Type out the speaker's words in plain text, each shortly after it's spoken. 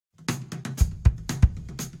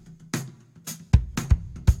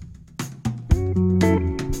Welcome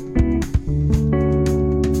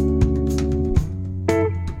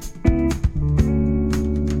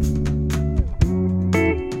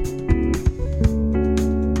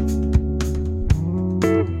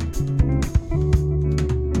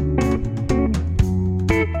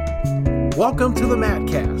to the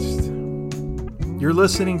Mattcast. You're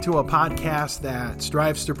listening to a podcast that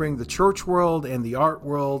strives to bring the church world and the art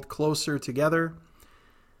world closer together.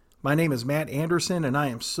 My name is Matt Anderson, and I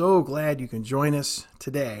am so glad you can join us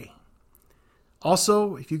today.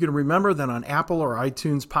 Also, if you can remember that on Apple or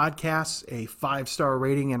iTunes podcasts, a 5-star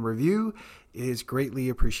rating and review is greatly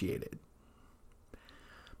appreciated.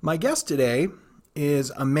 My guest today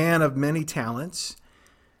is a man of many talents.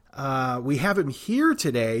 We have him here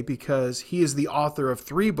today because he is the author of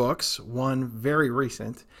 3 books, one very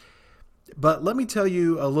recent. But let me tell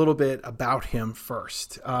you a little bit about him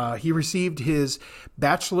first. He received his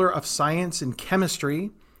Bachelor of Science in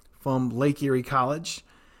Chemistry from Lake Erie College,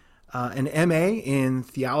 an MA in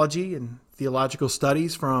Theology and Theological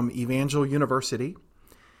Studies from Evangel University.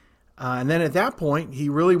 And then at that point, he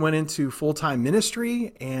really went into full-time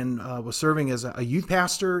ministry and was serving as a youth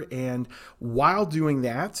pastor. And while doing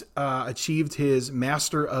that, achieved his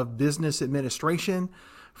Master of Business Administration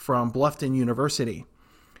from Bluffton University.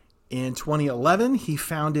 In 2011, he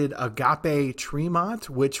founded Agape Tremont,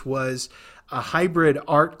 which was a hybrid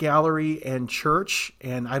art gallery and church.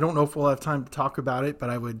 And I don't know if we'll have time to talk about it, but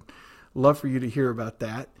I would love for you to hear about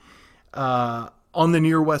that. On the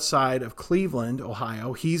near west side of Cleveland,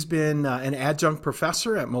 Ohio. He's been an adjunct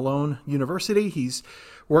professor at Malone University. He's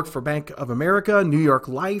worked for Bank of America, New York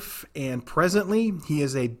Life, and presently he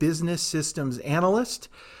is a business systems analyst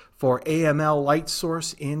for AML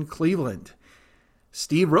Lightsource in Cleveland.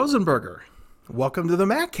 Steve Rosenberger, welcome to the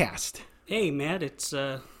Mattcast. Hey, Matt, it's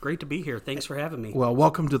great to be here. Thanks for having me. Well,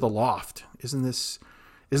 welcome to the loft. Isn't this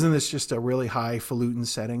just a really highfalutin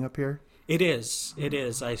setting up here? It is. It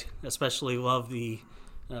is. I especially love the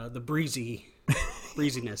breeziness.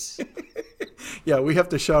 Yeah, we have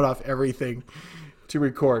to shut off everything to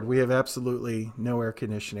record. We have absolutely no air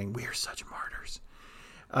conditioning. We are such martyrs.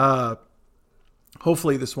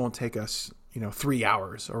 Hopefully this won't take us, 3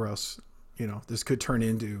 hours, or else, this could turn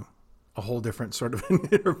into a whole different sort of an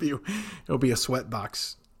interview. It'll be a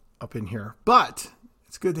sweatbox up in here. But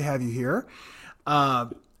it's good to have you here.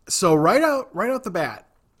 So right out the bat,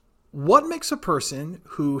 what makes a person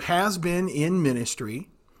who has been in ministry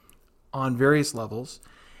on various levels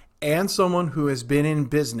and someone who has been in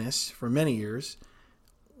business for many years,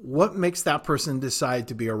 what makes that person decide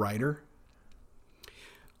to be a writer?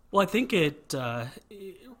 Well, I think it,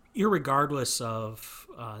 irregardless of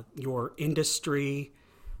your industry,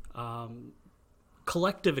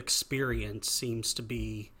 collective experience seems to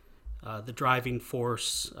be the driving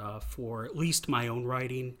force for at least my own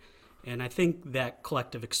writing. And I think that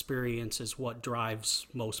collective experience is what drives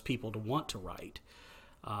most people to want to write.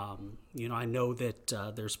 I know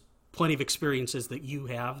that there's plenty of experiences that you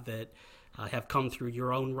have that have come through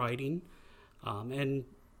your own writing. And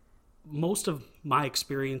most of my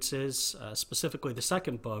experiences, specifically the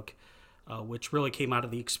second book, which really came out of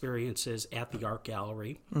the experiences at the art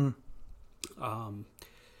gallery,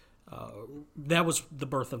 that was the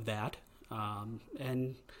birth of that.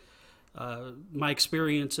 My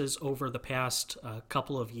experiences over the past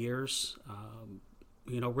couple of years,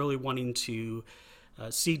 really wanting to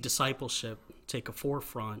see discipleship take a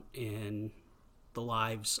forefront in the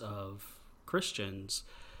lives of Christians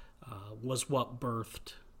was what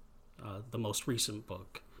birthed the most recent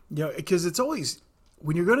book. Yeah, because it's always,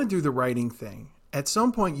 when you're going to do the writing thing, at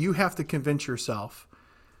some point you have to convince yourself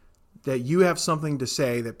that you have something to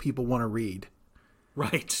say that people want to read.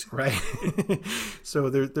 Right. So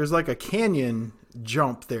there's like a canyon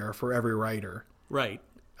jump there for every writer. Right.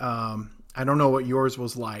 I don't know what yours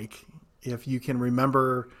was like. If you can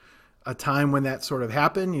remember a time when that sort of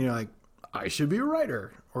happened, you're like, I should be a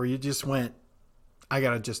writer. Or you just went, I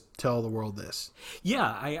got to just tell the world this. Yeah,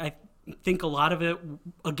 I think a lot of it,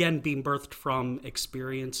 again, being birthed from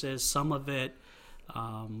experiences, some of it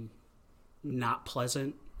not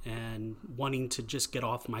pleasant, and wanting to just get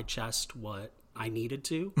off my chest what I needed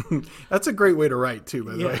to. That's a great way to write too,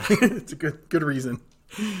 by the way. It's a good reason.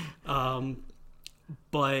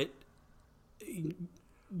 But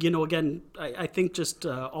again, I think just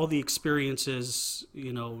all the experiences,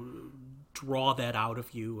 draw that out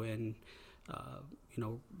of you and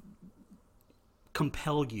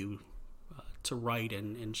compel you to write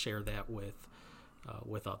and share that with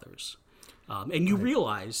others. And you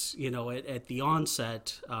realize, at the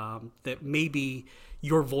onset that maybe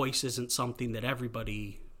your voice isn't something that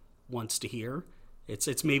everybody wants to hear.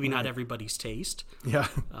 It's maybe not everybody's taste. Yeah,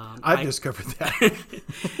 I've discovered that.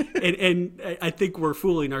 and I think we're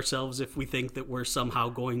fooling ourselves if we think that we're somehow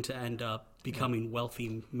going to end up becoming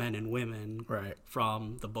wealthy men and women Right.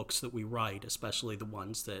 from the books that we write, especially the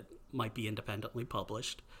ones that might be independently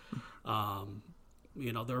published. There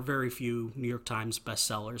are very few New York Times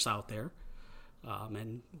bestsellers out there,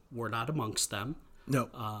 and we're not amongst them. No,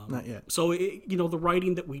 not yet. So, the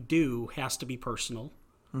writing that we do has to be personal,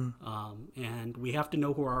 and we have to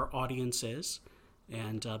know who our audience is,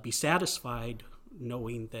 and be satisfied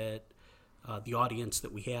knowing that the audience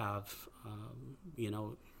that we have,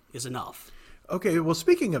 is enough. Okay, well,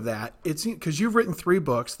 speaking of that, it's because you've written 3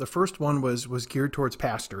 books. The first one was geared towards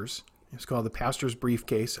pastors. It's called The Pastor's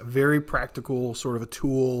Briefcase, a very practical sort of a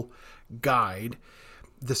tool guide.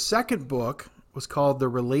 The second book was called The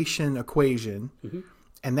Relation Equation,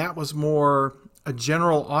 and that was more a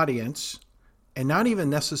general audience and not even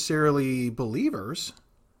necessarily believers.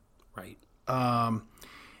 Right.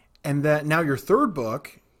 And that now your third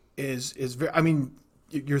book is very,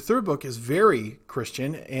 your third book is very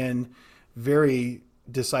Christian and very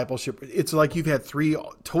discipleship. It's like you've had 3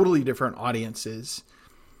 totally different audiences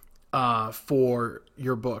for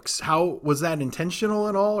your books. How was that intentional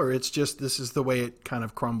at all, or it's just this is the way it kind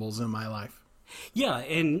of crumbles in my life? Yeah,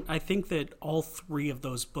 and I think that all 3 of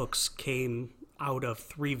those books came out of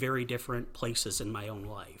 3 very different places in my own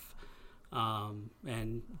life,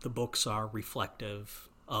 and the books are reflective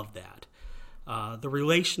of that. The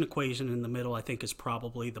relation equation in the middle, I think, is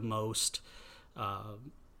probably the most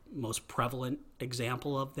prevalent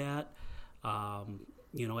example of that.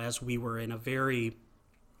 As we were in a very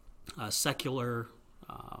secular,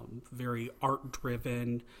 very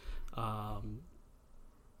art-driven,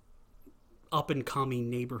 up-and-coming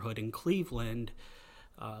neighborhood in Cleveland,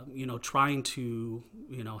 trying to,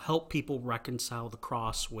 help people reconcile the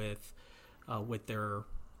cross with their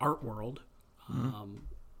art world,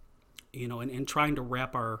 and trying to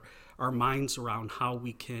wrap our minds around how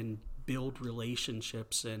we can build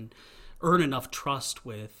relationships and earn enough trust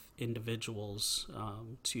with individuals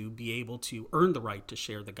to be able to earn the right to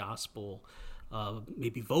share the gospel,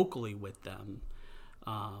 maybe vocally with them.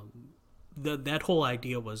 That whole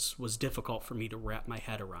idea was difficult for me to wrap my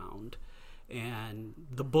head around. And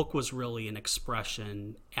the book was really an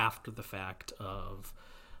expression after the fact of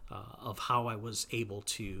how I was able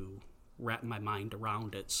to wrap my mind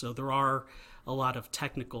around it. So there are a lot of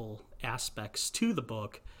technical aspects to the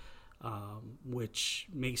book, which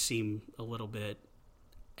may seem a little bit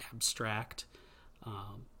abstract,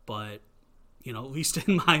 but at least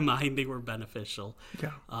in my mind, they were beneficial.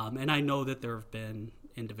 Yeah. And I know that there have been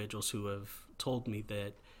individuals who have told me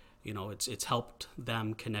that it's helped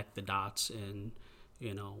them connect the dots in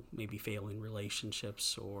maybe failing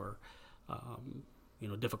relationships or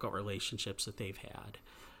difficult relationships that they've had.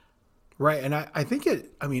 Right, and I think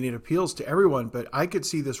it appeals to everyone, but I could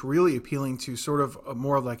see this really appealing to sort of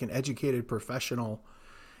more of like an educated professional.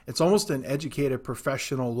 It's almost an educated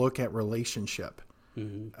professional look at relationship.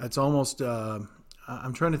 Mm-hmm. It's almost,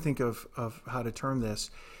 I'm trying to think of how to term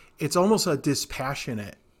this. It's almost a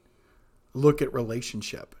dispassionate look at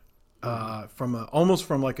relationship, almost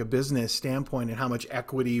from like a business standpoint and how much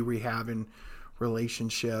equity we have in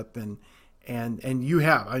relationship and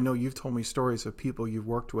I know you've told me stories of people you've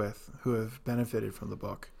worked with who have benefited from the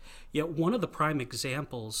book. Yeah, one of the prime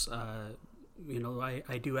examples, I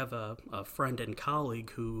do have a friend and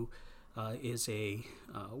colleague who is a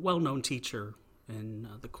well-known teacher in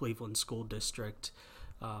the Cleveland School District,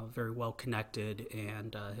 very well connected,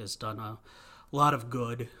 and has done a lot of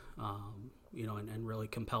good, and really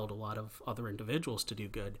compelled a lot of other individuals to do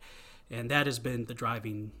good. And that has been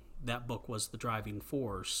that book was the driving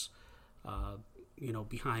force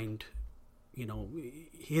behind,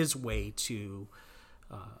 his way to,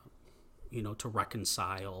 to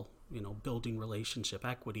reconcile, building relationship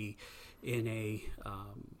equity in a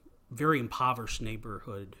very impoverished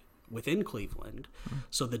neighborhood within Cleveland. Mm-hmm.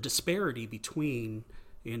 So the disparity between,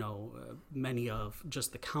 many of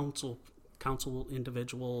just the council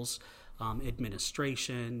individuals,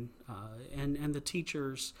 administration, and the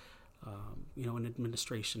teachers, and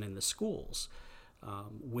administration in the schools,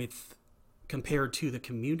 compared to the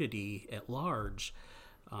community at large,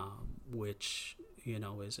 which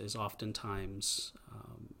is oftentimes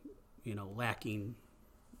lacking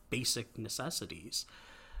basic necessities.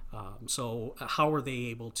 So how are they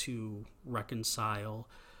able to reconcile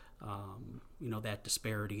that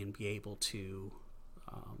disparity and be able to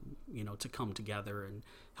to come together and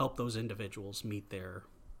help those individuals meet their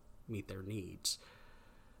needs?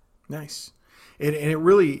 Nice. And it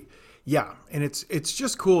really, yeah. And it's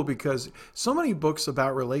just cool because so many books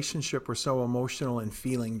about relationship are so emotional and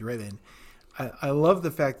feeling driven. I love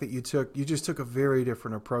the fact that you just took a very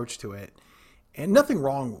different approach to it, and nothing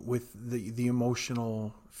wrong with the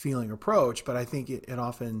emotional feeling approach, but I think it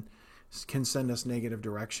often can send us negative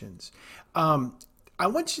directions. I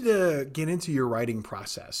want you to get into your writing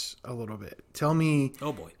process a little bit. Tell me.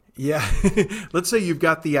 Oh boy. Yeah. Let's say you've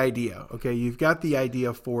got the idea. Okay. You've got the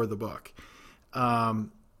idea for the book.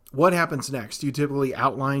 What happens next? Do you typically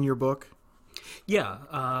outline your book? Yeah.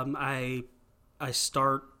 I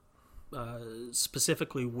start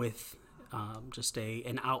specifically with just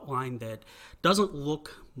an outline that doesn't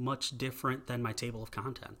look much different than my table of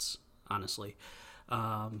contents, honestly.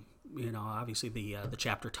 Obviously the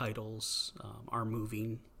chapter titles are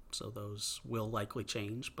moving, so those will likely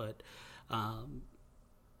change. But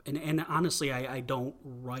and honestly, I don't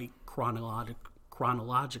write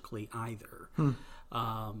chronologically either.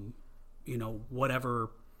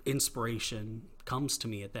 Whatever inspiration comes to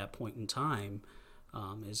me at that point in time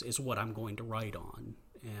is what I'm going to write on,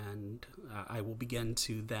 and I will begin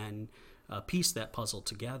to then piece that puzzle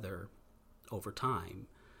together over time.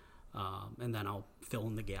 And then I'll fill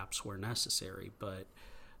in the gaps where necessary. But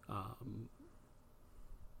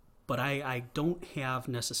I don't have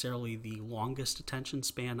necessarily the longest attention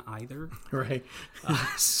span either. Right.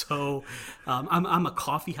 So I'm a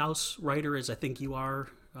coffee house writer, as I think you are.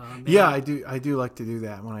 Yeah, I do like to do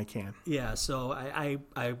that when I can. Yeah, so I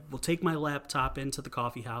will take my laptop into the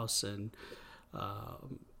coffee house and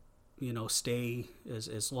stay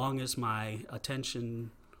as long as my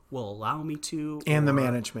attention will allow me to, and the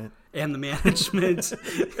management. Yeah,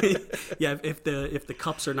 if the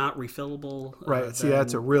cups are not refillable, right. See,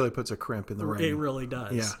 that really puts a crimp in the writing. It really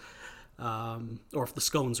does. Yeah. Or if the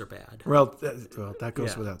scones are bad. Well, that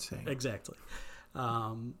goes without saying. Exactly.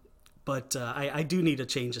 But I do need a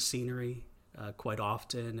change of scenery quite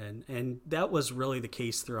often, and that was really the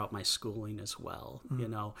case throughout my schooling as well.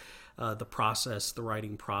 Mm-hmm. The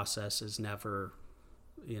writing process is never,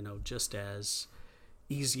 just as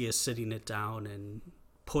easy as sitting it down and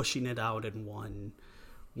pushing it out in one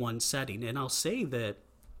setting. And I'll say that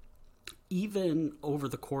even over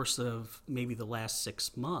the course of maybe the last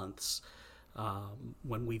 6 months,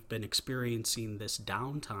 when we've been experiencing this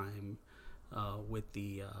downtime with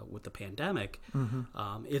the pandemic,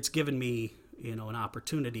 mm-hmm. It's given me an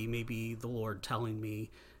opportunity, maybe the Lord telling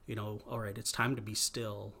me, all right, it's time to be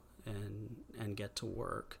still and get to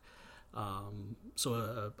work.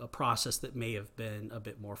 So a process that may have been a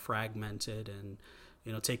bit more fragmented and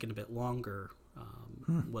taken a bit longer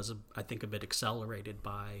was I think a bit accelerated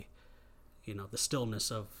by the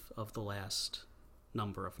stillness of the last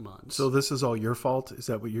number of months. So this is all your fault? Is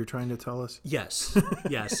that what you're trying to tell us? Yes.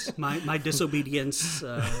 My disobedience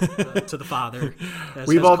to the Father.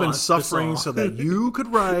 We've all been suffering so that you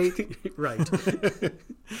could write. Right.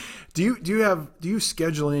 Do you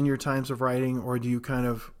schedule in your times of writing, or do you kind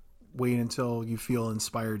of wait until you feel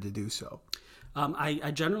inspired to do so?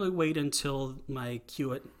 I generally wait until my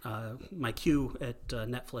queue at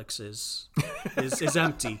Netflix is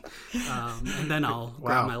empty, and then I'll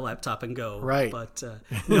grab my laptop and go. Right. But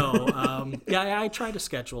no, I try to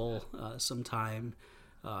schedule some time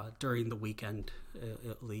during the weekend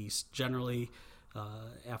at least. Generally,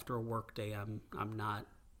 after a work day, I'm not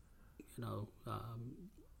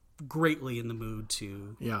greatly in the mood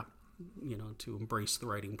to to embrace the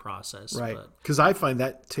writing process. Right. Because I find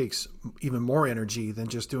that takes even more energy than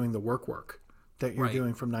just doing the work that you're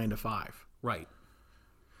doing from 9 to 5. Right.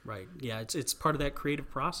 Yeah, it's part of that creative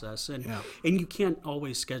process. And you can't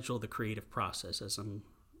always schedule the creative process, as I'm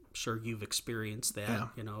sure you've experienced that.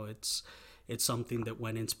 Yeah. It's something that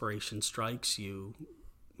when inspiration strikes you,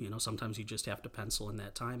 sometimes you just have to pencil in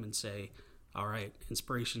that time and say, all right,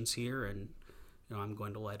 inspiration's here, and I'm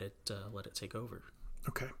going to let it take over.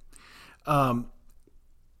 Okay.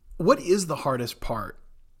 What is the hardest part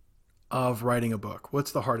of writing a book?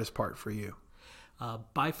 What's the hardest part for you?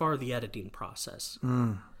 By far the editing process.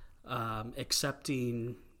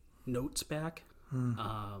 Accepting notes back.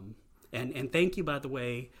 And thank you, by the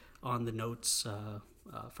way, on the notes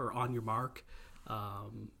for On Your Mark.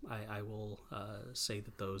 I will say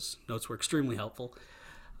that those notes were extremely helpful.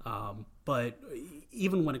 But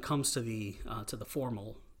even when it comes to the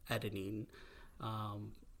formal editing,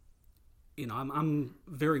 I'm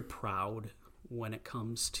very proud when it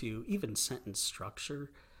comes to even sentence structure.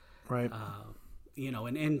 Right.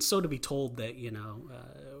 And so to be told that,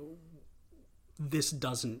 this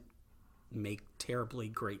doesn't make terribly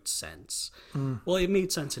great sense. Well, it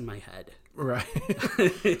made sense in my head. Right.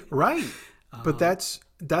 Right. But that's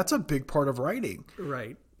a big part of writing.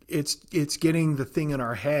 Right. it's getting the thing in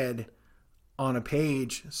our head on a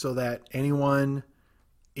page so that anyone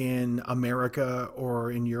in America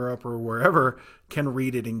or in Europe or wherever can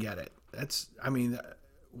read it and get it.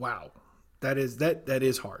 Wow. That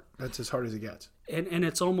is hard. That's as hard as it gets. And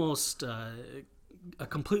it's almost a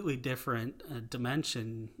completely different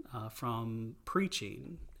dimension from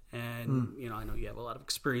preaching. And, I know you have a lot of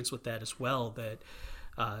experience with that as well, that,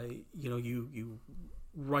 you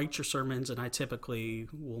write your sermons, and I typically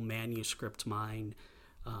will manuscript mine.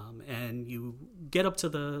 And you get up to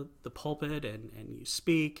the pulpit and you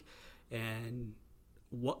speak, and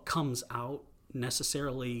what comes out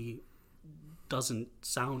necessarily doesn't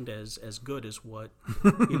sound as good as what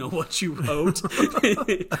what you wrote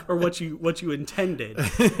or what you intended.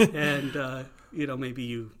 And maybe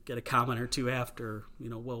you get a comment or two after,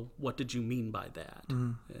 well, what did you mean by that?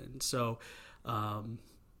 And so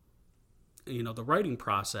the writing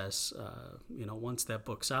process, once that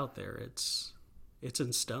book's out there, it's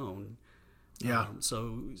in stone. Yeah.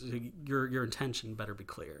 So your intention better be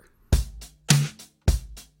clear.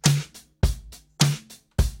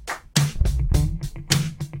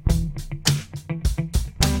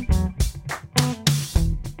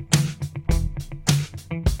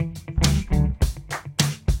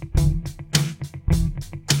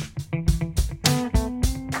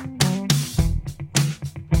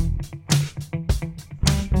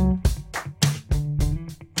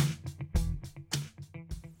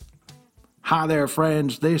 Hi there,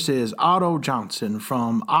 friends. This is Otto Johnson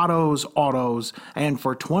from Otto's Autos, and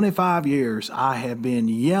for 25 years I have been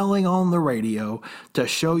yelling on the radio to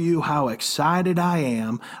show you how excited I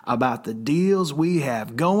am about the deals we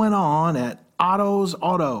have going on at Otto's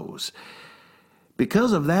Autos.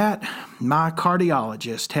 Because of that, my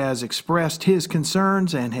cardiologist has expressed his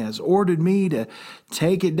concerns and has ordered me to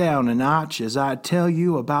take it down a notch as I tell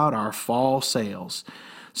you about our fall sales.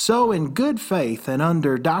 So in good faith and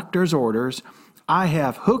under doctor's orders, I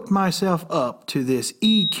have hooked myself up to this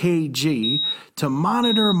EKG to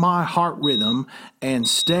monitor my heart rhythm and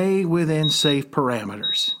stay within safe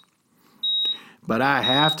parameters. But I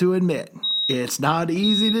have to admit, it's not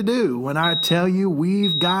easy to do when I tell you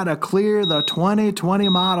we've got to clear the 2020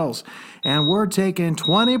 models, and we're taking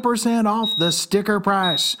 20% off the sticker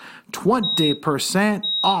price. 20%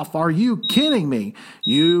 off. Are you kidding me?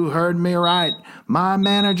 You heard me right. My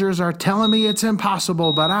managers are telling me it's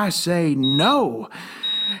impossible, but I say no.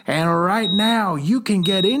 And right now, you can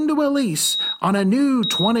get into a lease on a new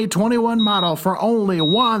 2021 model for only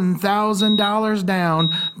 $1,000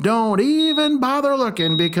 down. Don't even bother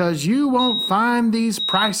looking, because you won't find these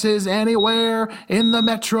prices anywhere in the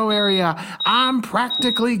metro area. I'm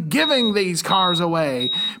practically giving these cars away,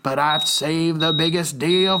 but I've saved the biggest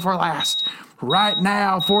deal for last. Right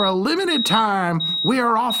now, for a limited time, we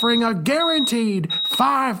are offering a guaranteed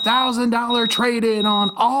 $5,000 trade-in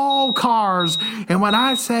on all cars. And when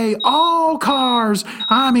I say all cars,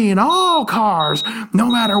 I mean all cars.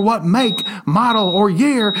 No matter what make, model, or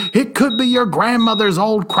year, it could be your grandmother's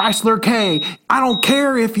old Chrysler K. I don't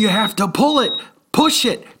care if you have to pull it, push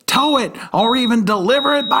it, tow it, or even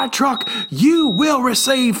deliver it by truck. You will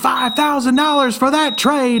receive $5,000 for that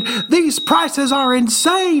trade. These prices are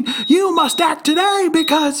insane. You must act today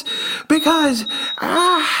because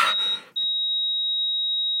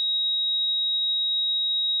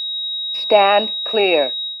Stand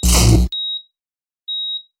clear.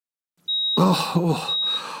 Oh,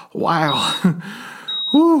 wow.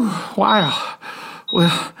 Whew, wow.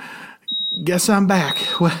 Well, guess I'm back.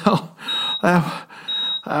 Well,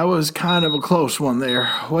 that was kind of a close one there.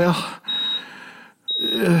 Well,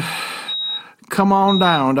 come on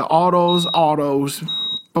down to Otto's Autos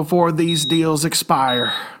before these deals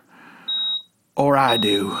expire. Or I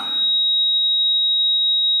do.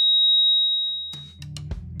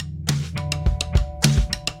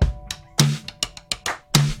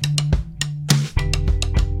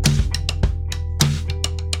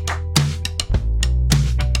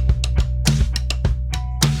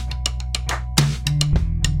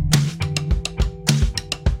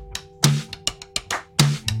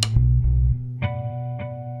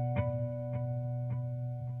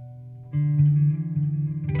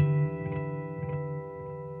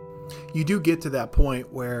 You do get to that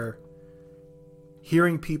point where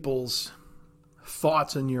hearing people's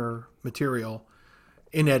thoughts on your material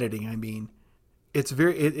in editing, I mean,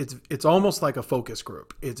 it's almost like a focus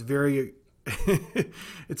group. It's very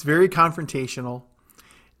it's very confrontational.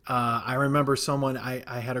 I remember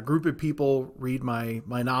I had a group of people read my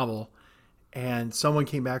novel, and someone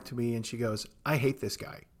came back to me and she goes, "I hate this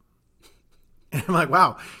guy." And I'm like,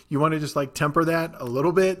 wow, you want to just like temper that a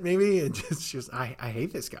little bit, maybe? And I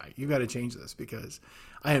hate this guy. You got to change this because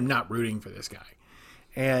I am not rooting for this guy.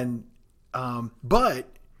 And, but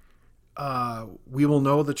we will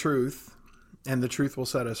know the truth, and the truth will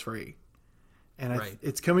set us free. And Right.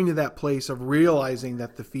 it's coming to that place of realizing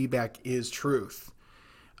that the feedback is truth.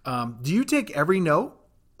 Do you take every note?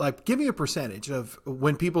 Like, give me a percentage of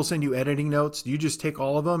when people send you editing notes. Do you just take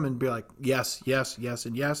all of them and be like, yes, yes, yes,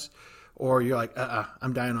 and yes? Or you're like,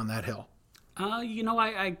 I'm dying on that hill?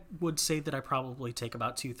 I would say that I probably take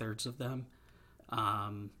about 2/3 of them. I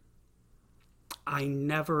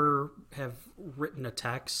never have written a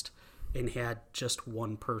text and had just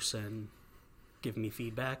one person give me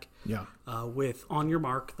feedback. Yeah. With On Your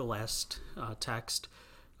Mark, the last text,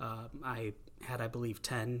 I had, I believe,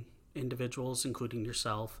 10 individuals, including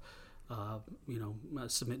yourself,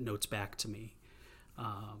 submit notes back to me.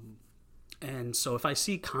 And so if I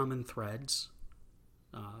see common threads,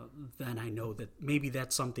 then I know that maybe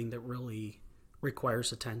that's something that really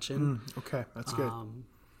requires attention. Okay, that's good.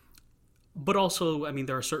 But also, I mean,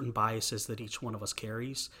 there are certain biases that each one of us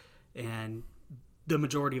carries, and the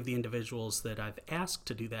majority of the individuals that I've asked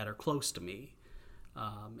to do that are close to me.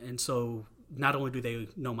 And so not only do they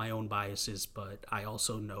know my own biases, but I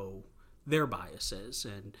also know their biases.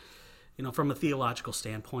 And, from a theological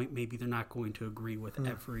standpoint, maybe they're not going to agree with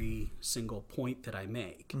every single point that I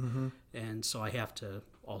make. Mm-hmm. And so I have to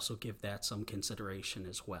also give that some consideration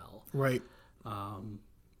as well. Right.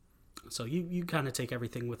 So you kind of take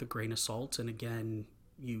everything with a grain of salt. And again,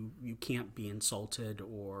 you can't be insulted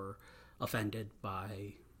or offended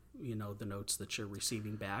by, the notes that you're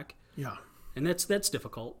receiving back. Yeah. And that's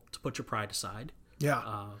difficult to put your pride aside.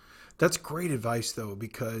 Yeah. That's great advice, though,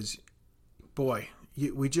 because, boy,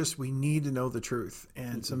 we need to know the truth.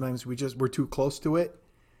 And sometimes we're too close to it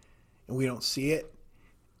and we don't see it.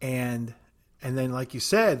 And then, like you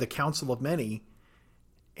said, the counsel of many.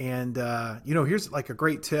 And, here's like a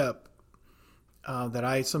great tip that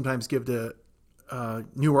I sometimes give to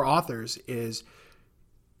newer authors is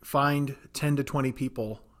find 10 to 20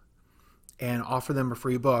 people and offer them a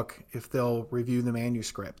free book if they'll review the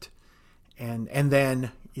manuscript. And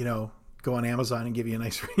then, go on Amazon and give you a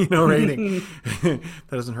nice, rating. That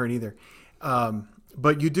doesn't hurt either.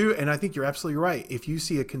 But you do, and I think you're absolutely right. If you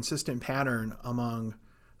see a consistent pattern among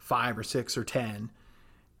 5 or 6 or 10,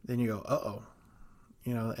 then you go, uh-oh.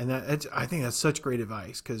 And I think that's such great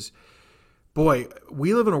advice because, boy,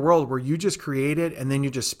 we live in a world where you just create it and then you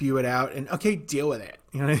just spew it out and, okay, deal with it.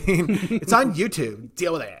 You know what I mean? It's on YouTube.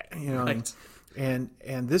 Deal with it. Right.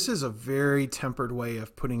 And this is a very tempered way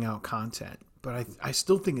of putting out content. But I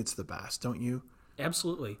still think it's the best, don't you?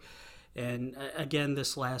 Absolutely. And again,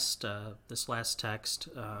 this last text,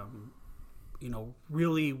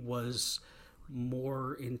 really was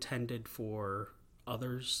more intended for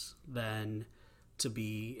others than to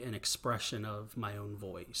be an expression of my own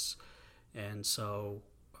voice. And so,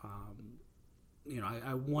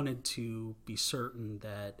 I wanted to be certain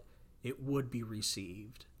that it would be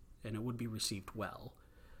received and it would be received well.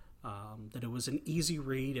 That it was an easy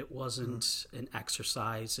read. It wasn't an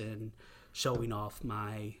exercise in showing off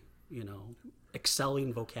my,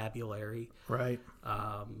 excelling vocabulary. Right.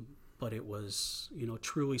 But it was,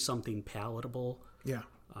 truly something palatable. Yeah.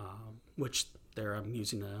 Which there I'm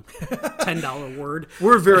using a $10 word.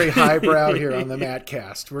 We're very highbrow here on the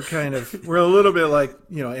Mattcast. We're a little bit like,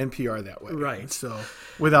 NPR that way. Right. So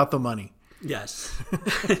without the money. Yes.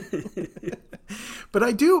 But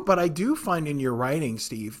I do find in your writing,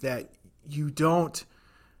 Steve, that you don't,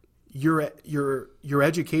 your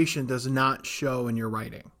education does not show in your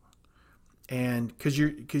writing. And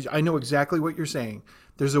because I know exactly what you're saying.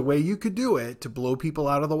 There's a way you could do it to blow people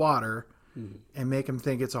out of the water and make them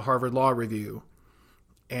think it's a Harvard Law Review.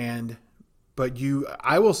 But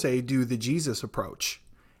I will say, do the Jesus approach,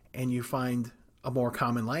 and you find a more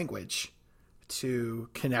common language to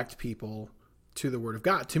connect people to the Word of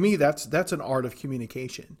God. To me, that's an art of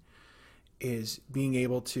communication, is being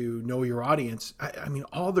able to know your audience. I mean,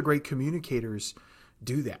 all the great communicators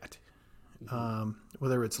do that.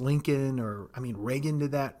 Whether it's Lincoln or, Reagan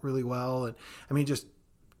did that really well. And just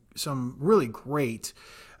some really great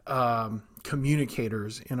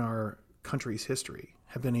communicators in our country's history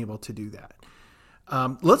have been able to do that.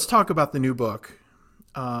 Let's talk about the new book,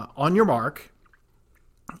 On Your Mark.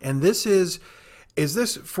 And this is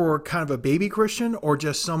this for kind of a baby Christian or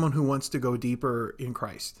just someone who wants to go deeper in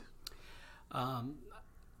Christ? I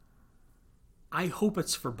hope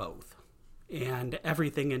it's for both and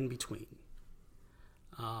everything in between.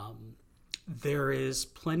 There is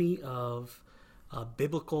plenty of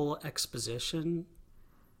biblical exposition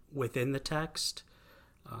within the text,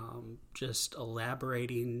 just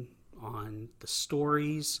elaborating on the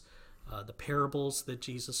stories, the parables that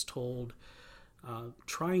Jesus told,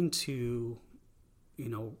 trying to,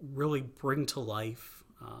 really bring to life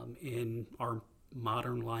in our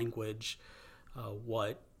modern language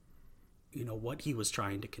what he was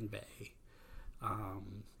trying to convey.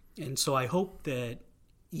 And so I hope that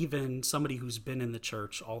even somebody who's been in the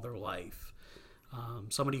church all their life,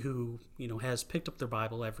 somebody who has picked up their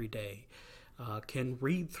Bible every day, can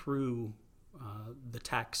read through the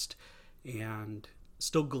text and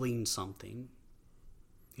still glean something.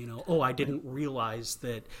 I didn't realize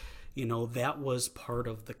that that was part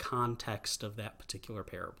of the context of that particular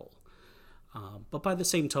parable. But by the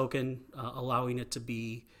same token, allowing it to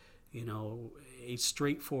be a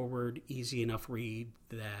straightforward, easy enough read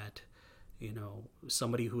that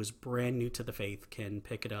somebody who is brand new to the faith can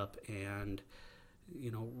pick it up and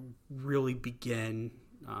really begin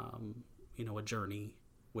a journey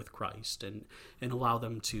with Christ, and allow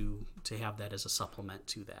them to have that as a supplement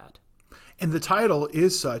to that. And the title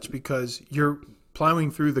is such because you're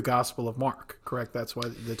plowing through the Gospel of Mark, correct? That's why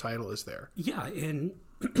the title is there. Yeah, and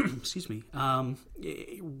excuse me,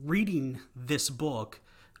 reading this book,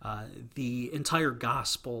 the entire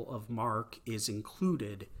Gospel of Mark is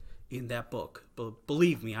included in that book. But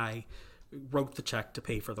believe me, I wrote the check to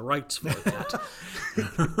pay for the rights for that.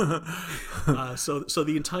 So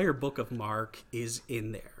the entire book of Mark is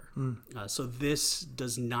in there. So this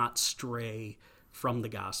does not stray from the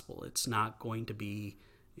gospel. It's not going to be,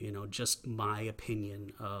 just my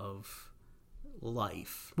opinion of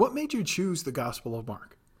life. What made you choose the Gospel of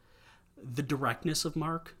Mark? The directness of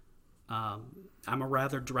Mark. I'm a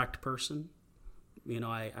rather direct person.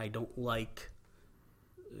 I don't like,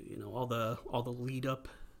 all the lead up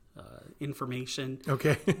information.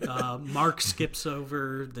 Okay. Mark skips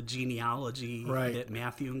over the genealogy right. that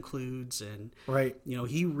Matthew includes, and right.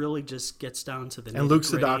 He really just gets down to the and Luke's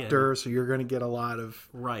the doctor, so you're going to get a lot of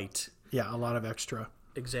right. Yeah, a lot of extra.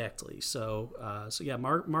 Exactly. So yeah,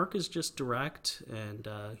 Mark is just direct, and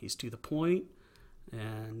he's to the point,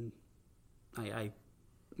 and I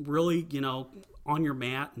really, on your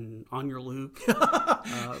Matt and on your Luke,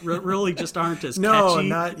 really just aren't as catchy. No,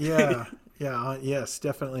 not yeah. Yeah, yes,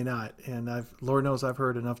 definitely not. And Lord knows I've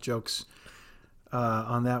heard enough jokes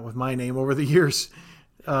on that with my name over the years.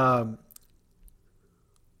 How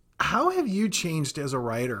have you changed as a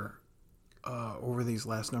writer over these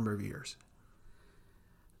last number of years?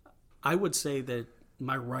 I would say that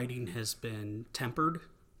my writing has been tempered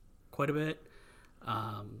quite a bit.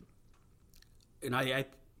 And I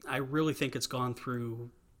really think it's gone through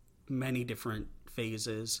many different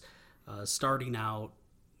phases, starting out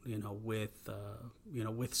with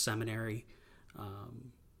seminary.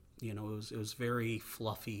 It was very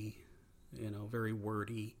fluffy, very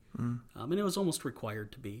wordy, and it was almost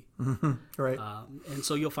required to be. Right. And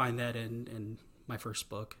so you'll find that in my first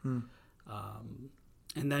book.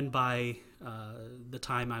 And then by the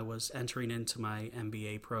time I was entering into my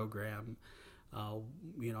MBA program,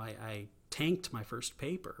 I tanked my first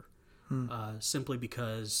paper simply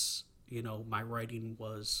because my writing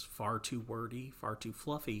was far too wordy, far too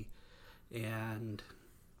fluffy, and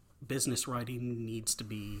business writing needs to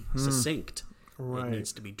be succinct. Right. It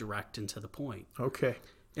needs to be direct and to the point. Okay.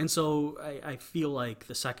 And so I feel like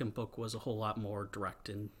the second book was a whole lot more direct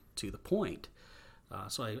and to the point.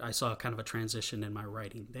 So I saw kind of a transition in my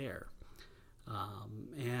writing there.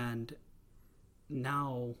 And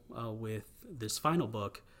now with this final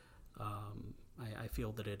book, I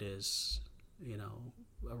feel that it is,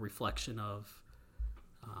 a reflection of,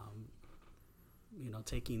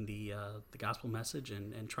 taking the gospel message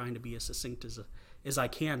and trying to be as succinct as I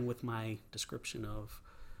can with my description of,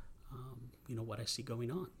 what I see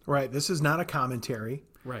going on. Right. This is not a commentary.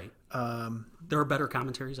 Right. There are better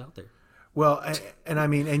commentaries out there. Well,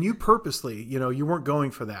 and you purposely, you weren't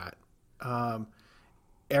going for that.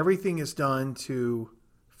 Everything is done to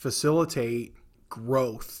facilitate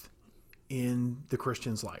growth in the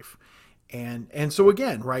Christian's life. And so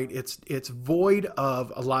again, right, it's void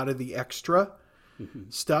of a lot of the extra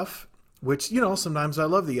stuff, which, sometimes I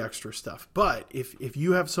love the extra stuff. But if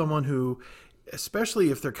you have someone who,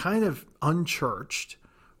 especially if they're kind of unchurched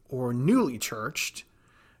or newly churched,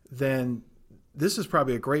 then this is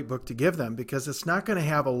probably a great book to give them, because it's not going to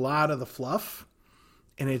have a lot of the fluff,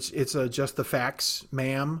 and it's just the facts,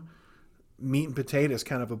 ma'am, meat and potatoes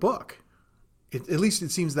kind of a book. At least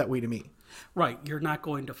it seems that way to me. Right. You're not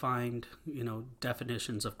going to find,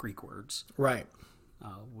 definitions of Greek words. Right.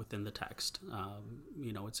 Within the text.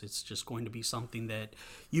 It's just going to be something that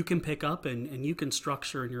you can pick up and you can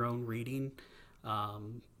structure in your own reading.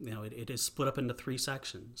 It is split up into 3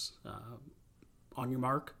 sections. on your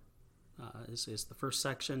mark is the first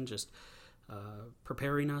section, just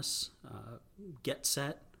preparing us. Get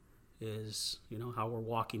set is, how we're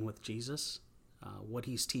walking with Jesus, what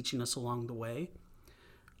he's teaching us along the way.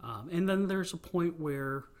 And then there's a point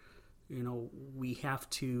where, we have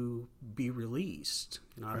to be released.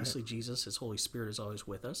 Obviously, right. Jesus, his Holy Spirit is always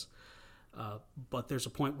with us. But there's a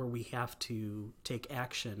point where we have to take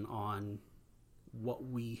action on what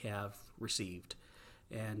we have received.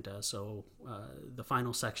 And so the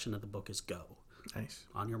final section of the book is go. Nice.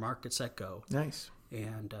 On your mark, get set, go. Nice.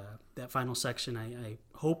 And that final section, I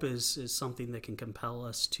hope, is something that can compel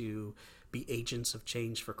us to be agents of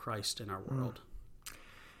change for Christ in our world.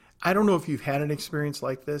 I don't know if you've had an experience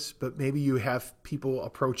like this, but maybe you have people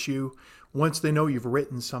approach you once they know you've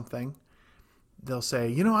written something. They'll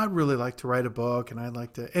say, I'd really like to write a book, and I'd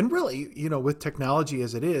like to, and really, with technology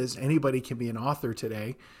as it is, anybody can be an author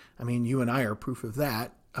today. I mean, you and I are proof of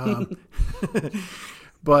that.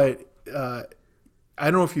 But I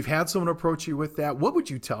don't know if you've had someone approach you with that. What would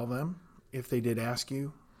you tell them if they did ask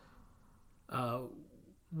you?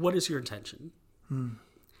 What is your intention?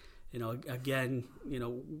 Again,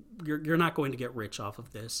 you're not going to get rich off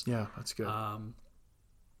of this. Yeah, that's good. I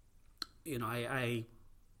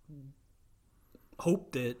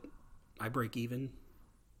hope that I break even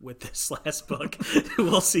with this last book.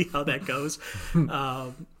 We'll see how that goes.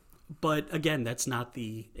 But again, that's not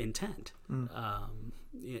the intent.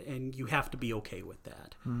 And you have to be okay with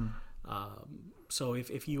that. So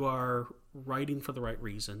if you are writing for the right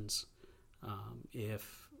reasons,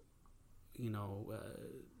 if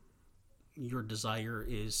your desire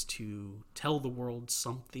is to tell the world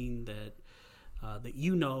something that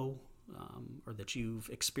or that you've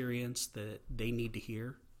experienced that they need to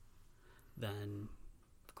hear, then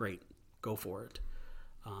great, go for it.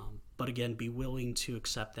 But again, be willing to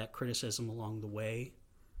accept that criticism along the way.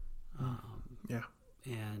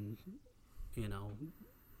 And,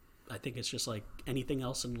 I think it's just like anything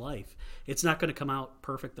else in life. It's not going to come out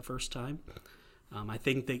perfect the first time. I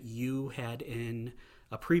think that you had in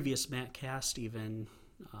a previous Mattcast even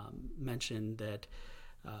mentioned that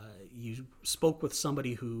you spoke with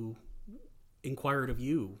somebody who inquired of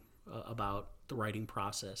you about the writing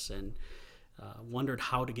process and wondered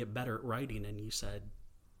how to get better at writing. And you said,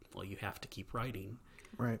 well, you have to keep writing.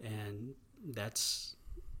 Right. And that's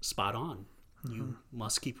spot on. You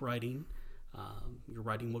must keep writing. Your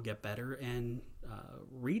writing will get better. And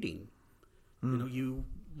reading. You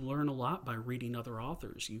learn a lot by reading other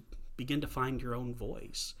authors. You begin to find your own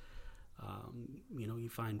voice. You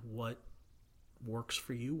find what works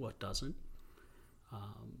for you, what doesn't.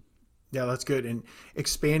 Yeah, that's good. And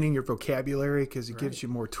expanding your vocabulary, because it gives you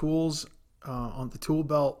more tools on the tool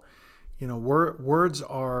belt. Words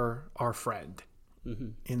are our friend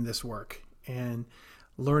in this work. And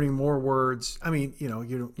learning more words, I mean,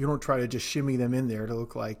 you don't try to just shimmy them in there to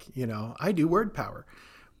look like, I do word power.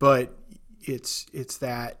 But it's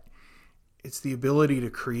the ability to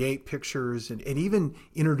create pictures and even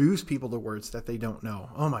introduce people to words that they don't know.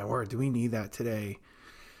 Oh my word, do we need that today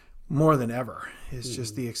more than ever? It's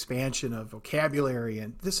just the expansion of vocabulary.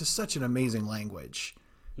 And this is such an amazing language.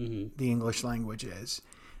 The English language is.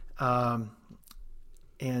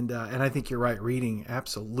 And I think you're right. Reading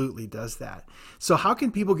absolutely does that. So how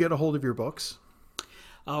can people get a hold of your books?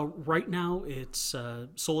 Right now, it's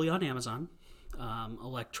solely on Amazon,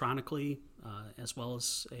 electronically, as well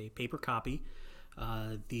as a paper copy.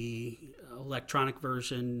 The electronic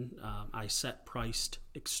version, I set priced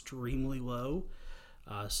extremely low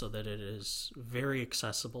so that it is very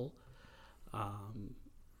accessible.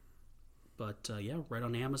 But right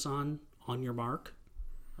on Amazon, On Your Mark.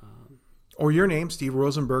 Or your name, Steve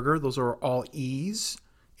Rosenberger. Those are all E's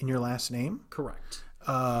in your last name. Correct.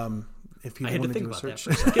 If people I had want to to think do a about search.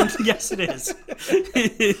 that for a second. Yes, it is.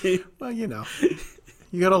 Well, you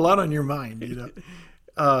got a lot on your mind.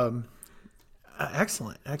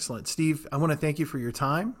 Excellent. Steve, I want to thank you for your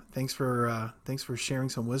time. Thanks for sharing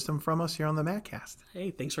some wisdom from us here on the Mattcast. Hey,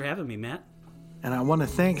 thanks for having me, Matt. And I want to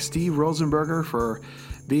thank Steve Rosenberger for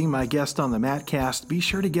being my guest on the Mattcast. Be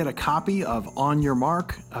sure to get a copy of On Your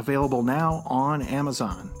Mark, available now on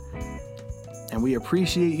Amazon. And we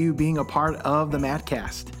appreciate you being a part of the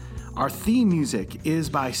Mattcast. Our theme music is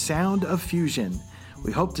by Sound of Fusion.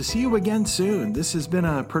 We hope to see you again soon. This has been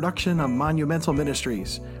a production of Monumental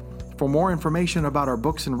Ministries. For more information about our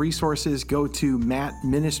books and resources, go to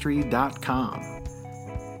mattministry.com.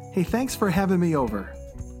 Hey, thanks for having me over.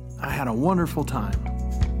 I had a wonderful time.